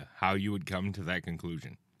idea how you would come to that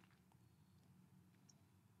conclusion.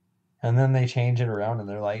 And then they change it around and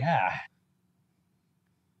they're like, ah,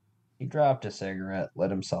 he dropped a cigarette,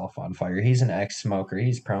 lit himself on fire. He's an ex-smoker.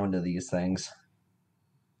 He's prone to these things.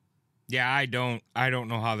 Yeah, I don't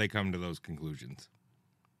know how they come to those conclusions.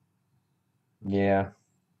 Yeah.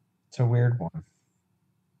 It's a weird one.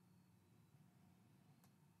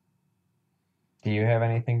 Do you have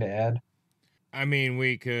anything to add? I mean,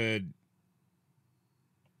 we could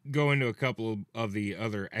go into a couple of the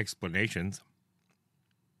other explanations.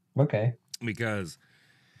 Okay. Because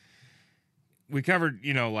we covered,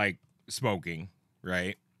 like smoking,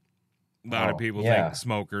 right? A lot of people think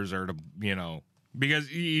smokers are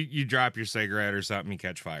because you drop your cigarette or something, you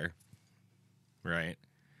catch fire, right?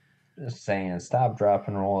 Just saying, stop, drop,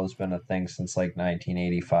 and roll has been a thing since like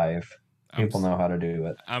 1985. People know how to do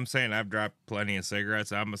it. I'm saying I've dropped plenty of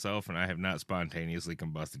cigarettes on myself, and I have not spontaneously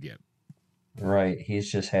combusted yet. Right.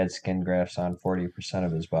 He's just had skin grafts on 40%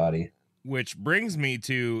 of his body. Which brings me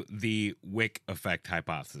to the wick effect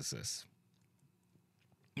hypothesis.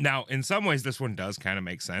 Now, in some ways, this one does kind of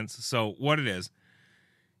make sense. So, what it is,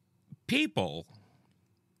 people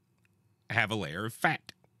have a layer of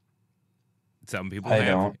fat. Some people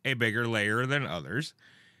have a bigger layer than others.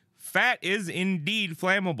 Fat is indeed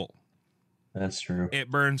flammable. That's true.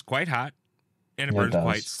 It burns quite hot, and it burns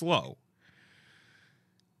quite slow.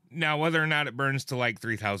 Now, whether or not it burns to like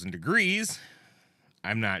 3,000 degrees,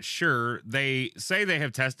 I'm not sure. They say they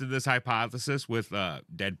have tested this hypothesis with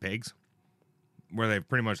dead pigs, where they've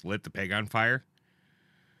pretty much lit the pig on fire.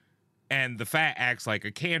 And the fat acts like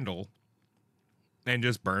a candle and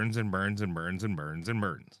just burns and burns and burns and burns and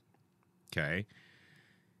burns. Okay.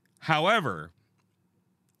 However,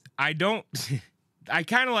 I kind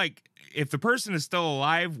of like, if the person is still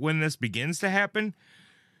alive when this begins to happen,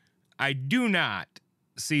 I do not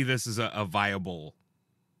see this as a viable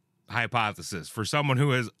hypothesis for someone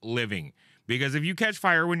who is living. Because if you catch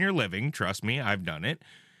fire when you're living, trust me, I've done it,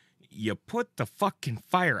 you put the fucking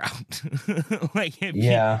fire out.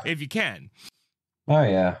 If you can. Oh,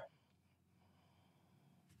 yeah.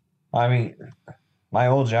 I mean, my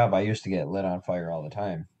old job, I used to get lit on fire all the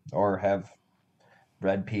time, or have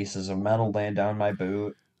red pieces of metal land down my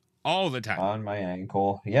boot. All the time. On my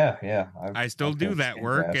ankle. Yeah. I still do that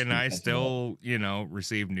work, and I still,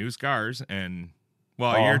 receive new scars. And,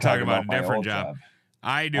 you're talking about a different job.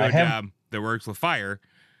 I do a job that works with fire.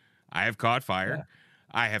 I have caught fire. Yeah.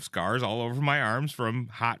 I have scars all over my arms from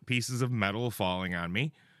hot pieces of metal falling on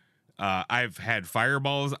me. I've had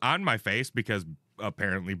fireballs on my face because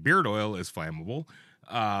apparently beard oil is flammable.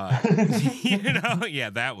 Yeah,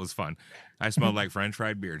 that was fun. I smelled like French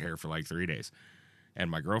fried beard hair for like 3 days. And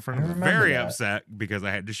my girlfriend was very upset because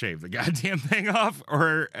I had to shave the goddamn thing off,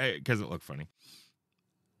 or because it looked funny.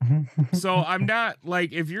 So I'm not,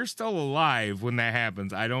 if you're still alive when that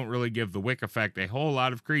happens, I don't really give the wick effect a whole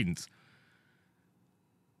lot of credence.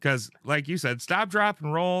 Because, like you said, stop, drop,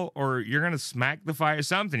 and roll, or you're going to smack the fire,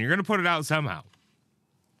 something. You're going to put it out somehow.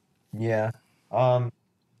 Yeah.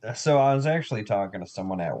 So I was actually talking to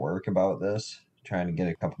someone at work about this, trying to get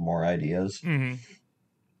a couple more ideas. Mm-hmm.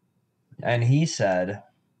 And he said,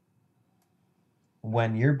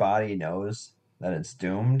 when your body knows that it's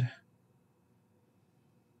doomed,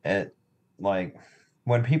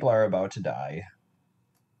 when people are about to die,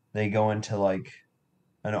 they go into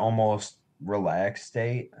an almost relaxed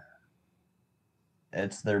state.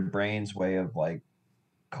 It's their brain's way of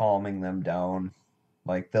calming them down.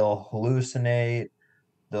 They'll hallucinate,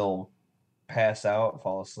 they'll pass out,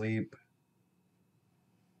 fall asleep.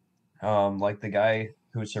 The guy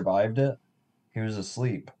who survived it, he was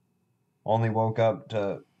asleep, only woke up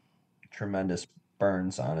to tremendous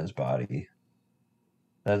burns on his body.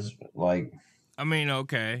 That's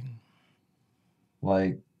okay.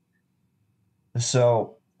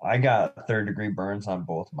 So I got third-degree burns on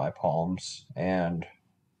both my palms, and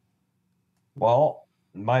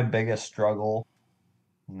my biggest struggle,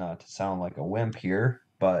 not to sound like a wimp here,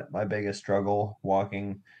 but my biggest struggle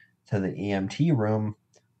walking to the EMT room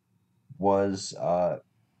was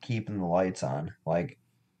keeping the lights on.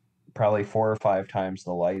 Probably 4 or 5 times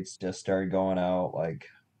the lights just started going out. I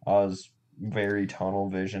was very tunnel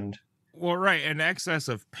visioned. Well, right, an excess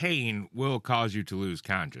of pain will cause you to lose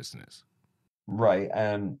consciousness. Right,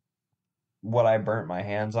 and what I burnt my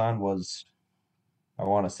hands on was, I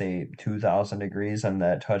want to say 2,000 degrees, and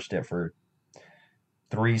that touched it for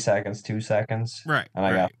 3 seconds, 2 seconds. Right. And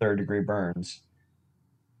I got 3rd-degree burns.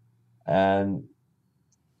 And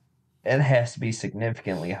it has to be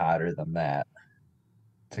significantly hotter than that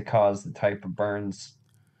to cause the type of burns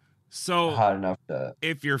hot enough to...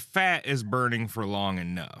 if your fat is burning for long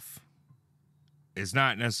enough, it's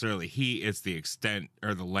not necessarily heat, it's the extent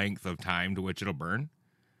or the length of time to which it'll burn.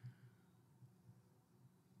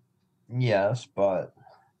 Yes, but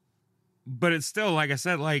it's still, like I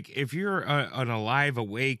said, like if you're an alive,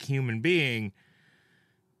 awake human being,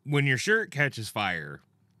 when your shirt catches fire,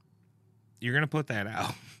 you're going to put that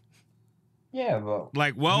out. Yeah, but...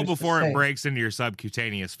 Like before it breaks into your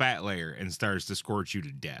subcutaneous fat layer and starts to scorch you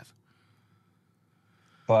to death.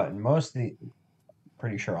 But in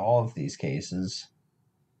pretty sure all of these cases,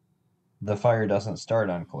 the fire doesn't start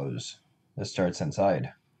on clothes. It starts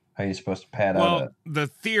inside. How are you supposed to pad out the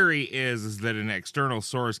theory is that an external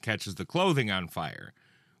source catches the clothing on fire,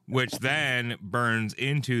 which then burns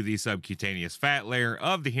into the subcutaneous fat layer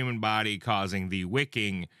of the human body, causing the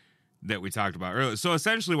wicking that we talked about earlier. So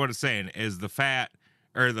essentially what it's saying is the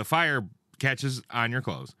fire catches on your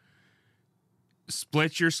clothes,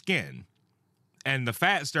 splits your skin, and the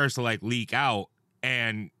fat starts to like leak out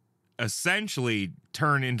and essentially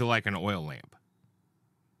turn into like an oil lamp.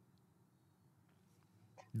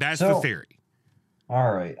 That's the theory.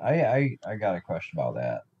 All right. I got a question about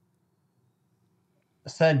that.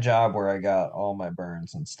 Said job where I got all my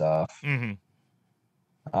burns and stuff. Mm-hmm.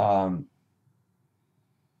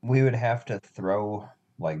 We would have to throw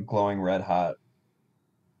like glowing red hot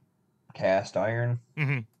cast iron.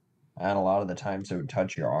 Mm-hmm. And a lot of the times it would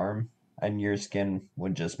touch your arm and your skin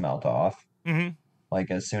would just melt off. Mm-hmm.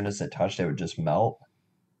 Like as soon as it touched, it would just melt.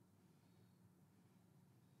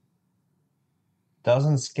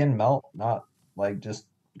 Doesn't skin melt, not like just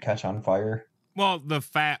catch on fire? Well, the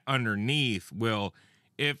fat underneath will,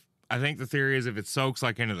 I think the theory is if it soaks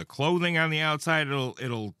like into the clothing on the outside,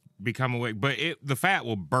 it'll become awake, but the fat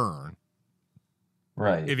will burn.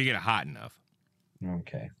 Right. If you get it hot enough.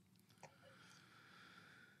 Okay.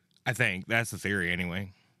 I think that's the theory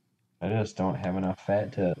anyway. I just don't have enough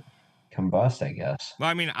fat to combust, I guess. Well,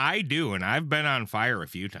 I mean, I do, and I've been on fire a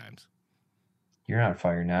few times. You're on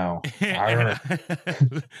fire now.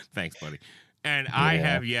 Thanks, buddy. And yeah. I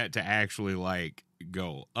have yet to actually like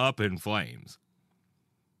go up in flames.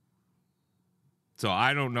 So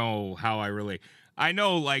I don't know how I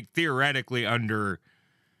know like theoretically under,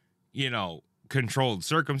 controlled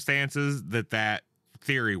circumstances that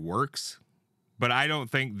theory works, but I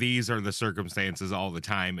don't think these are the circumstances all the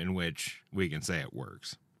time in which we can say it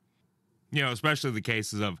works. Especially the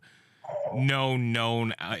cases of no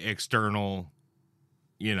known external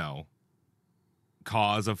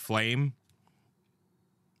cause of flame.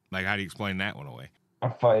 Like, how do you explain that one away?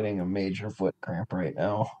 I'm fighting a major foot cramp right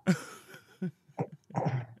now.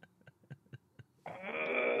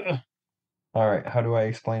 All right, how do I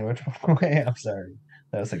explain which one away? I'm sorry.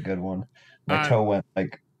 That was a good one. My toe went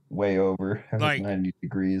like way over, like 90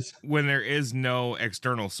 degrees. When there is no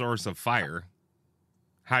external source of fire,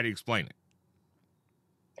 how do you explain it?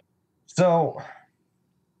 So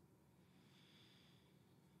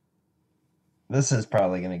this is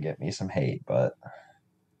probably going to get me some hate, but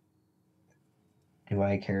do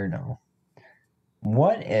I care? No.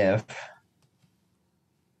 What if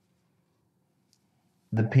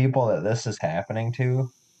the people that this is happening to,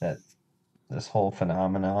 that this whole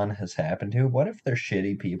phenomenon has happened to, what if they're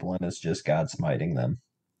shitty people and it's just God smiting them?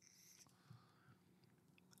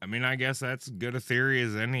 I mean, I guess that's as good a theory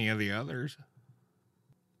as any of the others.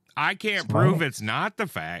 I can't prove it's not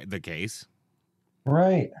the case.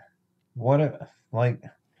 Right. What if, like,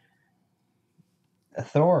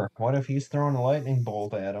 Thor, what if he's throwing a lightning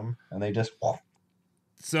bolt at him and they just...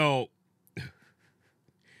 So,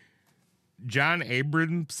 John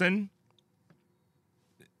Abramson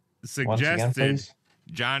suggested...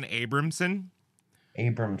 John Abramson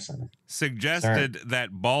suggested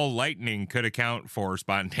that ball lightning could account for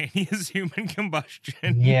spontaneous human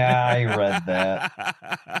combustion. Yeah, I read that.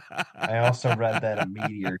 I also read that a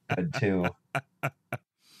meteor could too.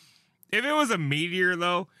 If it was a meteor,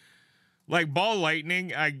 though, like ball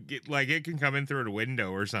lightning, I get like it can come in through a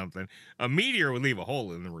window or something. A meteor would leave a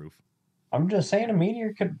hole in the roof. I'm just saying a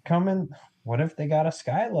meteor could come in. What if they got a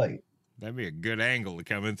skylight? That'd be a good angle to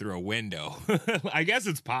come in through a window. I guess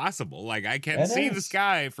it's possible. Like, I can see the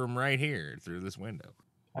sky from right here through this window.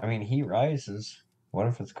 I mean, heat rises. What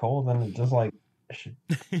if it's cold and it just, like,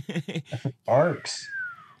 arcs?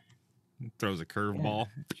 Throws a curveball.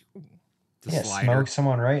 Yeah, smoke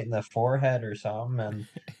someone right in the forehead or something, and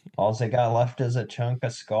all they got left is a chunk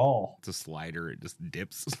of skull. It's a slider. It just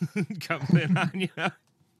dips. Comes in on you.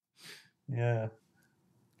 Yeah.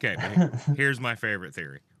 Okay, but here's my favorite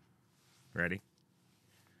theory. Ready?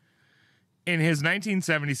 In his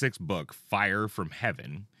 1976 book, Fire from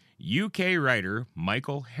Heaven, UK writer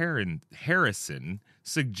Michael Harrison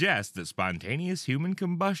suggests that spontaneous human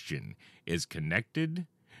combustion is connected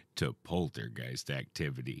to poltergeist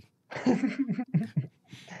activity.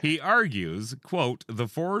 He argues, quote, the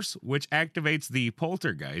force which activates the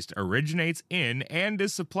poltergeist originates in and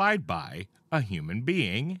is supplied by a human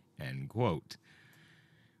being, end quote.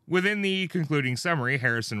 Within the concluding summary,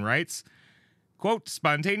 Harrison writes, quote,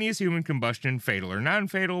 spontaneous human combustion, fatal or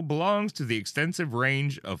non-fatal, belongs to the extensive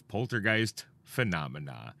range of poltergeist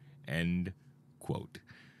phenomena, end quote.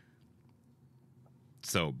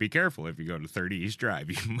 So be careful if you go to 30 East Drive.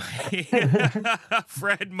 You might,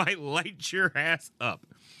 Fred might light your ass up.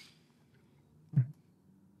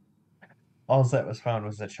 All that was found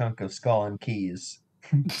was a chunk of skull and keys.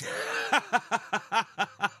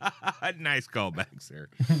 Nice callback, sir.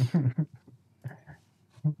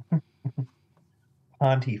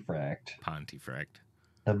 Pontefract.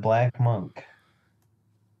 The Black Monk.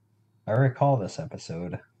 I recall this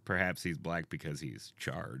episode. Perhaps he's black because he's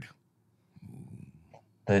charred.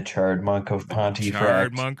 The charred monk of Pontefract.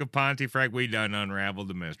 Charred monk of Pontefract. We done unraveled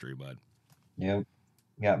the mystery, bud. Yep.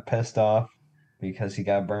 Got pissed off because he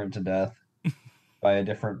got burnt to death by a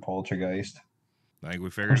different poltergeist. I think we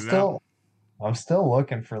figured it out. I'm still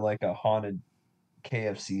looking for like a haunted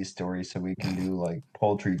KFC story so we can do like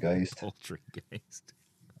Poultrygeist. Poultrygeist.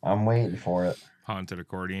 I'm waiting for it. Haunted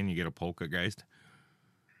accordion, you get a polka geist.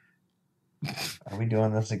 Are we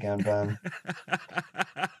doing this again, Ben?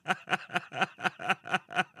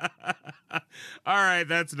 All right,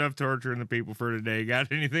 that's enough torturing the people for today.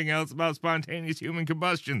 Got anything else about spontaneous human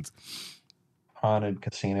combustions? Haunted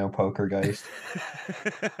casino poker geist.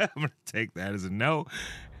 I'm going to take that as a no.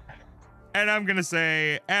 And I'm going to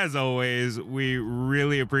say, as always, we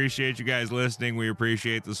really appreciate you guys listening. We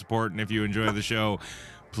appreciate the support. And if you enjoy the show,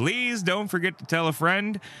 please don't forget to tell a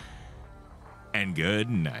friend. And good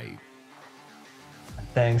night.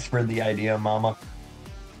 Thanks for the idea, Mama.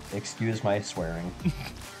 Excuse my swearing.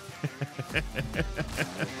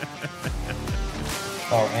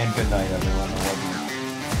 Oh, and good night, everyone. I love you.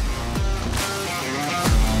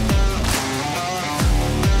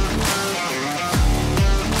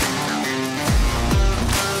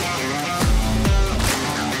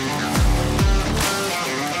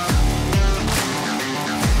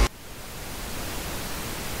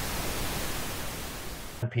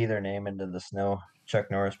 Pee their name into the snow. Chuck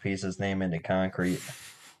Norris pees his name into concrete.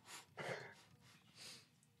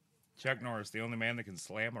 Chuck Norris, the only man that can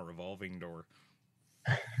slam a revolving door.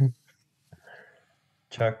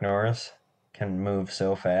 Chuck Norris can move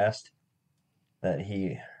so fast that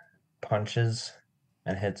he punches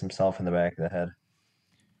and hits himself in the back of the head.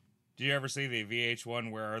 Did you ever see the VH1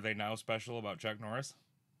 Where Are They Now special about Chuck Norris?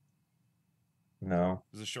 No.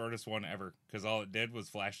 It was the shortest one ever because all it did was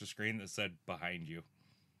flash the screen that said behind you.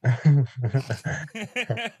 The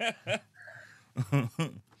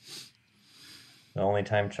only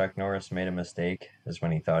time Chuck Norris made a mistake is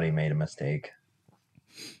when he thought he made a mistake.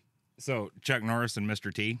 So Chuck Norris and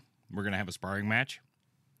Mr. T were going to have a sparring match,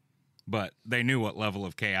 but they knew what level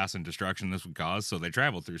of chaos and destruction this would cause, so they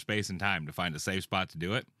traveled through space and time to find a safe spot to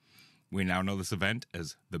do it. We now know this event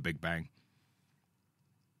as the Big Bang.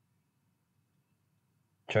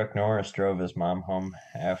 Chuck Norris drove his mom home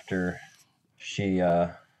after she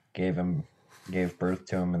gave birth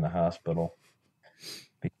to him in the hospital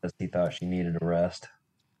because he thought she needed a rest.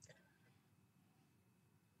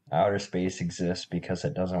 Outer space exists because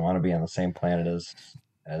it doesn't want to be on the same planet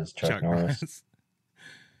as Chuck Norris.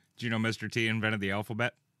 Do you know Mr. T invented the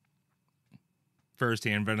alphabet? First,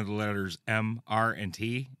 he invented the letters M, R, and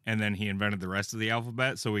T, and then he invented the rest of the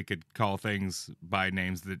alphabet so we could call things by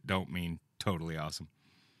names that don't mean totally awesome.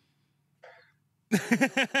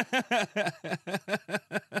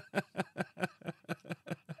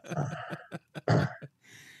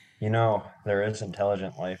 You know, there is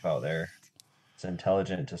intelligent life out there. It's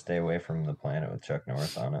intelligent to stay away from the planet with Chuck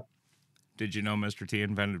Norris on it. Did you know Mr. T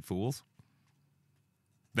invented fools?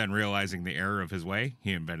 Then realizing the error of his way,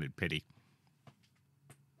 he invented pity.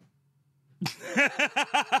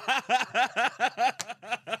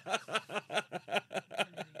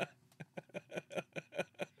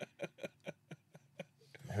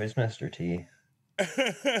 Who's Mr. T?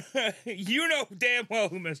 You know damn well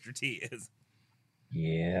who Mr. T is.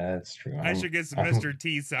 Yeah, that's true. I should get some Mr.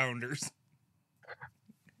 T sounders.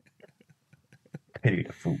 Pity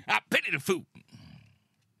the fool. I pity the fool.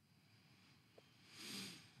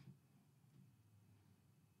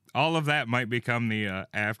 All of that might become the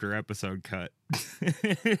after episode cut.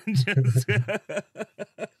 Just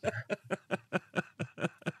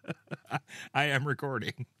I am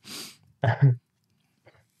recording.